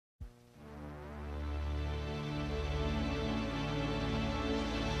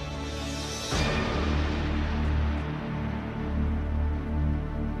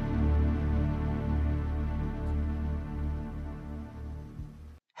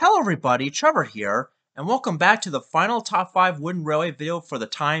Hello everybody, Trevor here, and welcome back to the final top 5 wooden railway video for the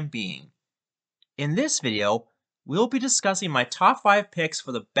time being. In this video, we'll be discussing my top 5 picks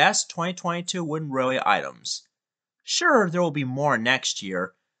for the best 2022 wooden railway items. Sure, there will be more next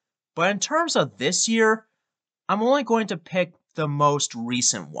year, but in terms of this year, I'm only going to pick the most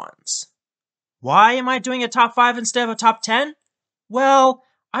recent ones. Why am I doing a top 5 instead of a top 10? Well,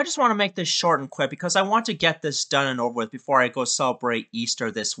 I just want to make this short and quick because I want to get this done and over with before I go celebrate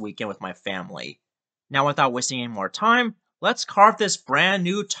Easter this weekend with my family. Now, without wasting any more time, let's carve this brand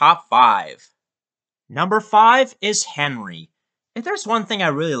new top 5. Number 5 is Henry. If there's one thing I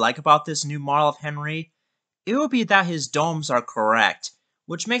really like about this new model of Henry, it would be that his domes are correct,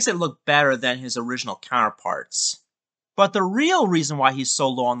 which makes it look better than his original counterparts. But the real reason why he's so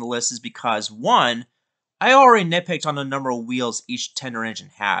low on the list is because 1. I already nitpicked on the number of wheels each tender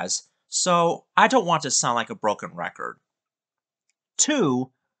engine has, so I don't want to sound like a broken record. 2.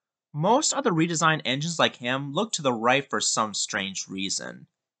 Most other redesigned engines like him look to the right for some strange reason.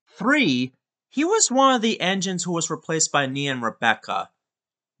 3. He was one of the engines who was replaced by Nia and Rebecca.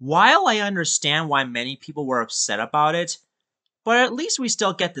 While I understand why many people were upset about it, but at least we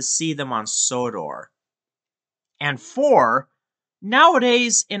still get to see them on Sodor. And 4.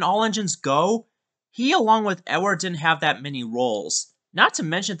 Nowadays, in All Engines Go, he, along with Edward, didn't have that many roles, not to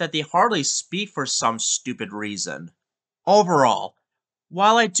mention that they hardly speak for some stupid reason. Overall,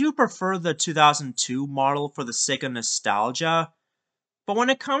 while I do prefer the 2002 model for the sake of nostalgia, but when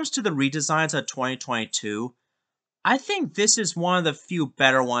it comes to the redesigns of 2022, I think this is one of the few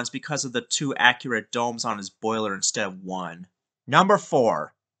better ones because of the 2 accurate domes on his boiler instead of 1. Number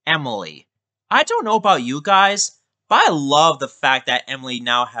 4, Emily. I don't know about you guys, but I love the fact that Emily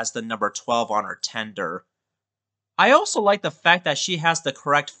now has the number 12 on her tender. I also like the fact that she has the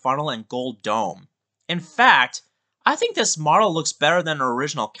correct funnel and gold dome. In fact, I think this model looks better than her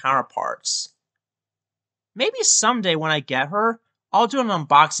original counterparts. Maybe someday when I get her, I'll do an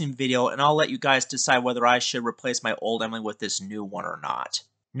unboxing video and I'll let you guys decide whether I should replace my old Emily with this new one or not.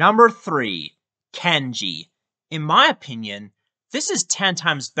 Number 3, Kenji. In my opinion, this is 10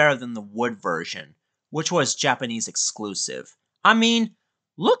 times better than the wood version, which was Japanese exclusive. I mean,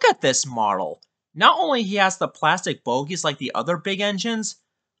 look at this model. Not only he has the plastic bogies like the other big engines,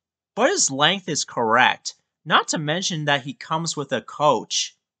 but his length is correct, not to mention that he comes with a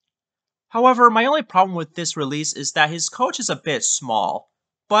coach. However, my only problem with this release is that his coach is a bit small,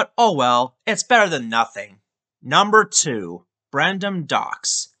 but oh well, it's better than nothing. Number 2, Brandon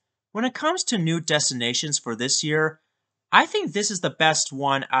Docks. When it comes to new destinations for this year, I think this is the best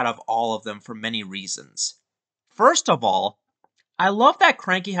one out of all of them for many reasons. First of all, I love that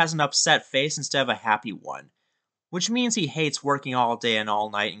Cranky has an upset face instead of a happy one, which means he hates working all day and all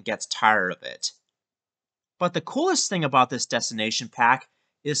night and gets tired of it. But the coolest thing about this destination pack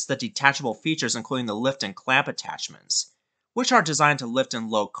is the detachable features including the lift and clamp attachments, which are designed to lift and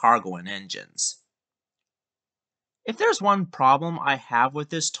load cargo and engines. If there's one problem I have with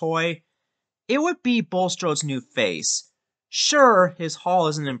this toy, it would be Bulstrode's new face. Sure, his hull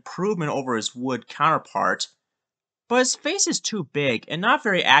is an improvement over his wood counterpart, but his face is too big and not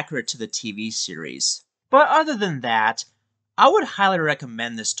very accurate to the TV series. But other than that, I would highly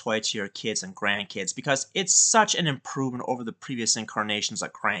recommend this toy to your kids and grandkids because it's such an improvement over the previous incarnations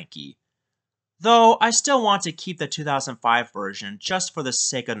of Cranky. Though I still want to keep the 2005 version just for the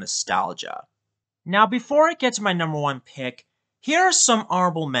sake of nostalgia. Now before I get to my number 1 pick, here are some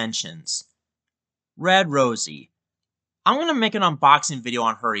honorable mentions. Red Rosie. I'm going to make an unboxing video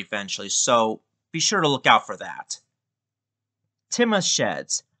on her eventually, so be sure to look out for that. Timma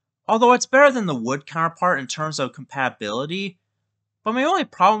Sheds. Although it's better than the wood counterpart in terms of compatibility, but my only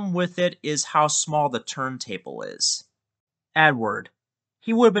problem with it is how small the turntable is. Edward.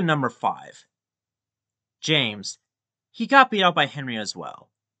 He would have been number 5. James. He got beat out by Henry as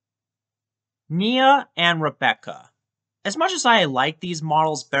well. Nia and Rebecca. As much as I like these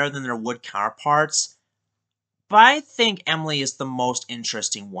models better than their wood counterparts, but I think Emily is the most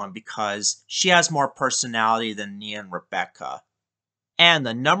interesting one because she has more personality than Nia and Rebecca. And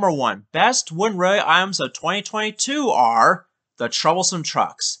the number 1 best wooden railway items of 2022 are the Troublesome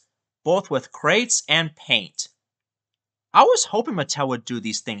Trucks, both with crates and paint. I was hoping Mattel would do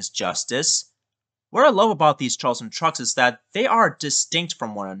these things justice. What I love about these Troublesome Trucks is that they are distinct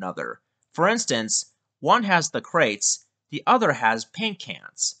from one another. For instance, one has the crates, the other has paint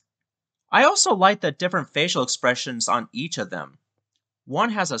cans. I also like the different facial expressions on each of them. One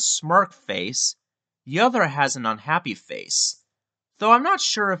has a smirk face, the other has an unhappy face. Though I'm not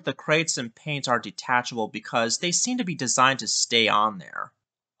sure if the crates and paint are detachable because they seem to be designed to stay on there.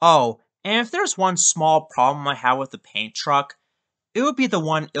 Oh, and if there's one small problem I have with the paint truck, it would be the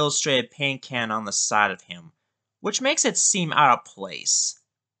one illustrated paint can on the side of him, which makes it seem out of place.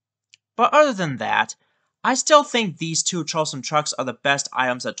 But other than that, I still think these two troublesome trucks are the best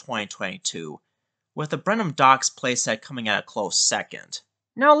items of 2022, with the Brenham Docks playset coming at a close second.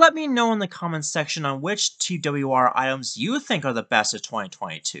 Now let me know in the comments section on which TWR items you think are the best of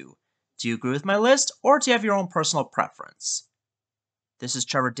 2022. Do you agree with my list, or do you have your own personal preference? This is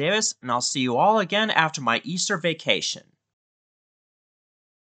Trevor Davis, and I'll see you all again after my Easter vacation.